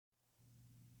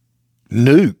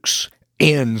Nukes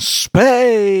in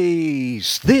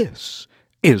space. This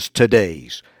is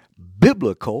today's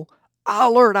biblical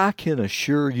alert. I can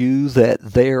assure you that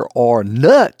there are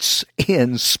nuts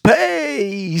in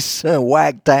space,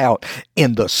 whacked out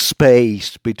in the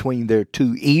space between their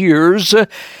two ears,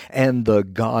 and the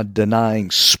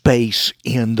God-denying space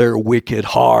in their wicked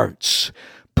hearts.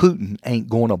 Putin ain't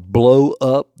going to blow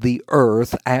up the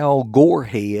earth. Al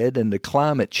Gorehead and the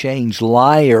climate change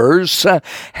liars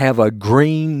have a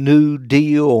Green New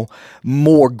Deal,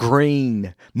 more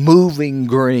green, moving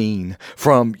green,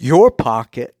 from your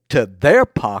pocket to their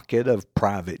pocket of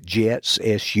private jets,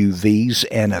 SUVs,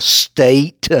 and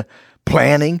estate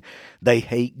planning. They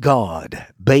hate God,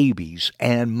 babies,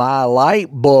 and my light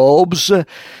bulbs.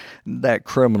 That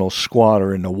criminal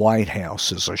squatter in the White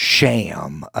House is a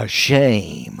sham, a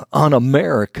shame,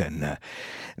 un-American.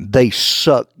 They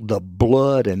suck the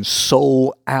blood and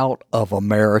soul out of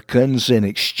Americans in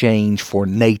exchange for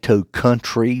NATO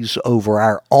countries over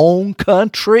our own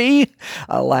country,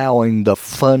 allowing the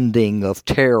funding of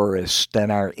terrorists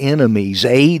and our enemies,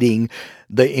 aiding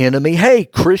the enemy. Hey,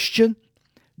 Christian,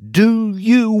 do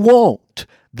you want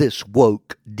this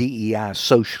woke DEI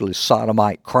socialist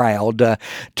sodomite crowd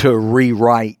to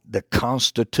rewrite the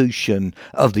Constitution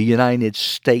of the United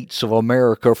States of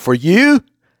America for you?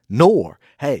 Nor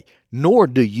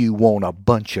do you want a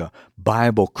bunch of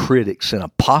Bible critics and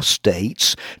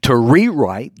apostates to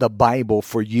rewrite the Bible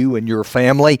for you and your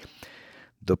family.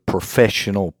 The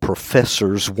professional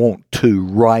professors want to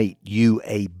write you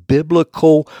a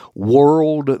biblical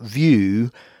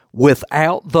worldview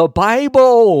without the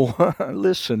Bible.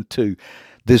 Listen to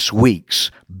this week's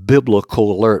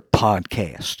Biblical Alert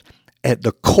podcast. At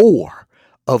the core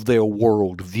of their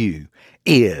worldview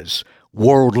is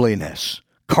worldliness,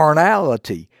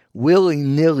 carnality,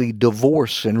 willy-nilly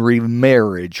divorce and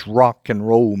remarriage, rock and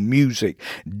roll music,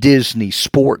 Disney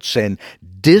sports, and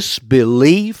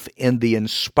disbelief in the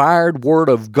inspired Word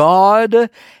of God,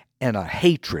 and a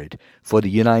hatred for the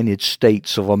United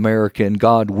States of America and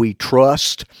God we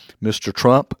trust. Mr.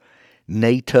 Trump,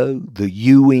 NATO, the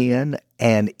UN,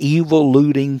 and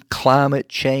evil-looting climate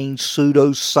change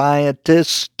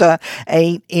pseudoscientists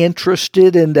ain't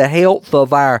interested in the health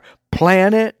of our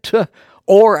planet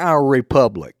or our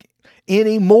republic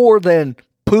any more than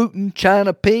Putin,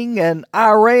 China Ping, and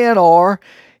Iran are.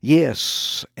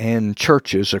 Yes, and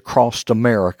churches across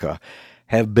America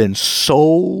have been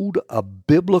sold a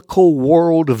biblical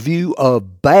worldview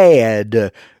of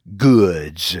bad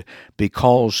goods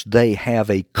because they have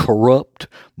a corrupt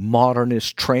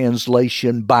modernist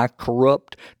translation by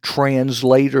corrupt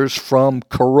translators from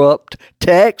corrupt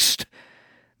text.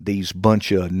 These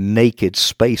bunch of naked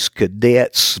space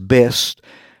cadets best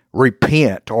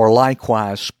repent or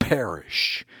likewise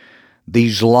perish.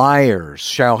 These liars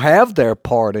shall have their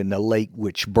part in the lake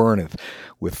which burneth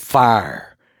with fire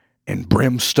and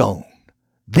brimstone.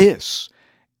 This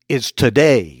is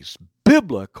today's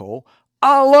biblical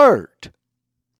alert.